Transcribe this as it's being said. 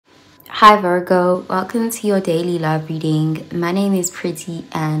Hi Virgo, welcome to your daily love reading. My name is Pretty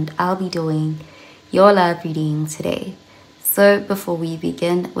and I'll be doing your love reading today. So before we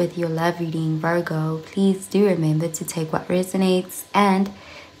begin with your love reading, Virgo, please do remember to take what resonates and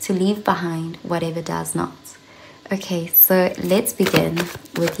to leave behind whatever does not. Okay, so let's begin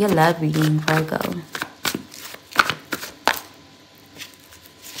with your love reading, Virgo.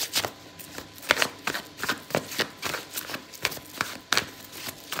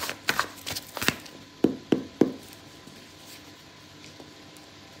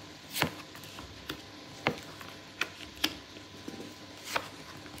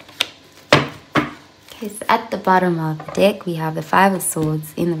 Okay, so at the bottom of the deck, we have the Five of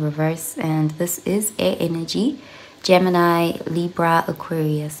Swords in the reverse, and this is air energy, Gemini, Libra,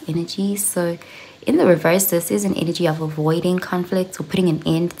 Aquarius energy. So in the reverse, this is an energy of avoiding conflict or putting an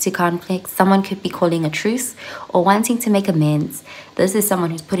end to conflict. Someone could be calling a truce or wanting to make amends. This is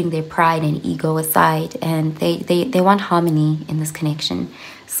someone who's putting their pride and ego aside, and they want harmony in this connection.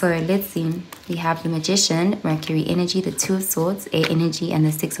 So let's see. We have the Magician, Mercury energy, the Two of Swords, air energy, and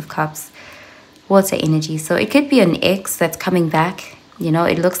the Six of Cups, water energy. So it could be an ex that's coming back. You know,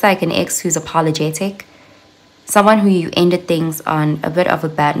 it looks like an ex who's apologetic. Someone who you ended things on a bit of a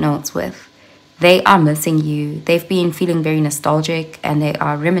bad note with. They are missing you. They've been feeling very nostalgic and they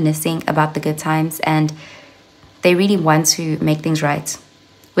are reminiscing about the good times and they really want to make things right.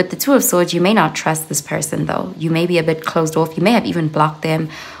 With the Two of Swords, you may not trust this person though. You may be a bit closed off. You may have even blocked them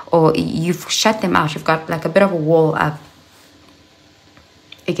or you've shut them out. You've got like a bit of a wall up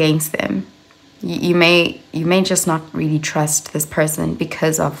against them. You may just not really trust this person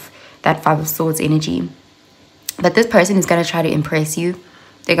because of that Five of Swords energy. But this person is going to try to impress you.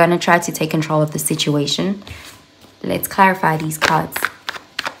 They're going to try to take control of the situation. Let's clarify these cards.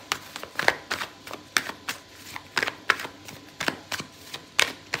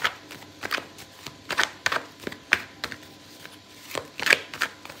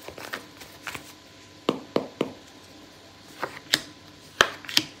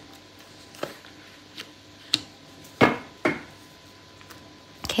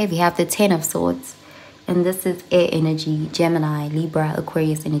 Okay, we have the Ten of Swords. And this is air energy, Gemini, Libra,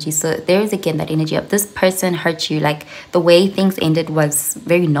 Aquarius energy. So there is again that energy of this person hurt you. Like the way things ended was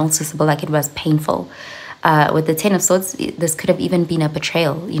very noticeable, like it was painful. With the Ten of Swords, this could have even been a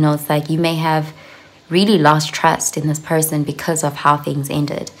betrayal. You know, it's like you may have really lost trust in this person because of how things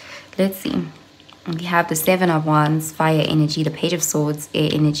ended. Let's see. We have the Seven of Wands, fire energy, the Page of Swords, air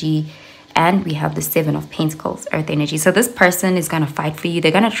energy, and we have the Seven of Pentacles, earth energy. So this person is going to fight for you.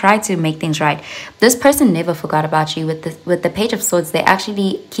 They're going to try to make things right. This person never forgot about you. With the Page of Swords, they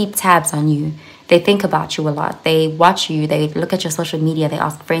actually keep tabs on you. They think about you a lot. They watch you. They look at your social media. They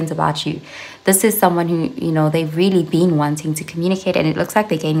ask friends about you. This is someone who, you know, they've really been wanting to communicate, and it looks like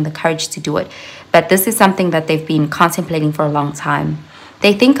they're gaining the courage to do it. But this is something that they've been contemplating for a long time.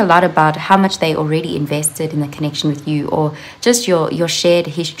 They think a lot about how much they already invested in the connection with you or just your shared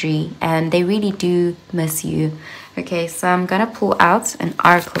history, and they really do miss you. Okay, so I'm going to pull out an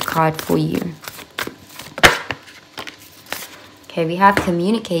oracle card for you. Okay, we have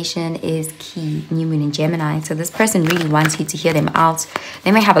communication is key, new moon in Gemini. So this person really wants you to hear them out.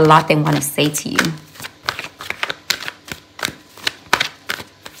 They may have a lot they want to say to you.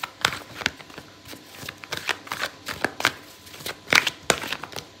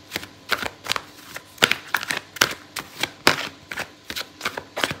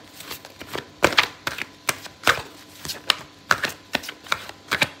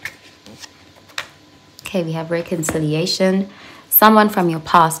 Okay, we have reconciliation. Someone from your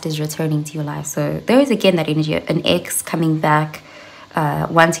past is returning to your life. So there is again that energy, an ex coming back,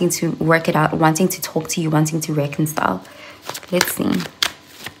 wanting to work it out, wanting to talk to you, wanting to reconcile. Let's see.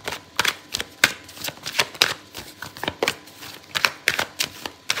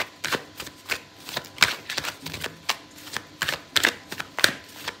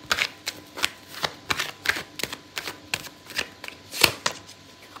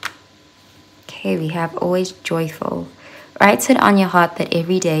 Okay, we have always joyful. Write it on your heart that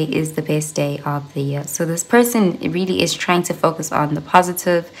every day is the best day of the year. So this person really is trying to focus on the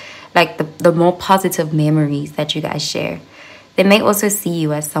positive, like the more positive memories that you guys share. They may also see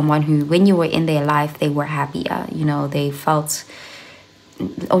you as someone who, when you were in their life, they were happier. You know, they felt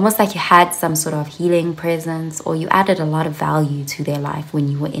almost like you had some sort of healing presence or you added a lot of value to their life when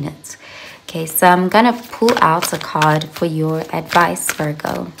you were in it. Okay, so I'm going to pull out a card for your advice,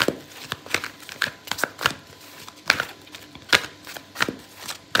 Virgo.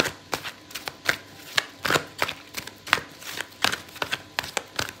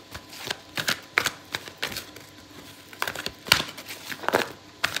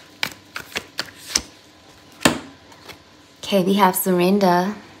 Okay, we have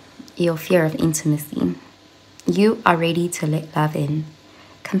surrender your fear of intimacy. You are ready to let love in.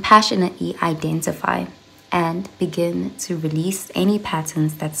 Compassionately identify and begin to release any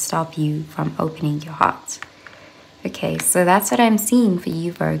patterns that stop you from opening your heart. Okay, so that's what I'm seeing for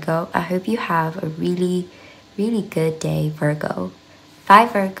you, Virgo. I hope you have a really, really good day, Virgo. Bye,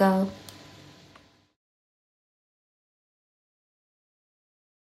 Virgo.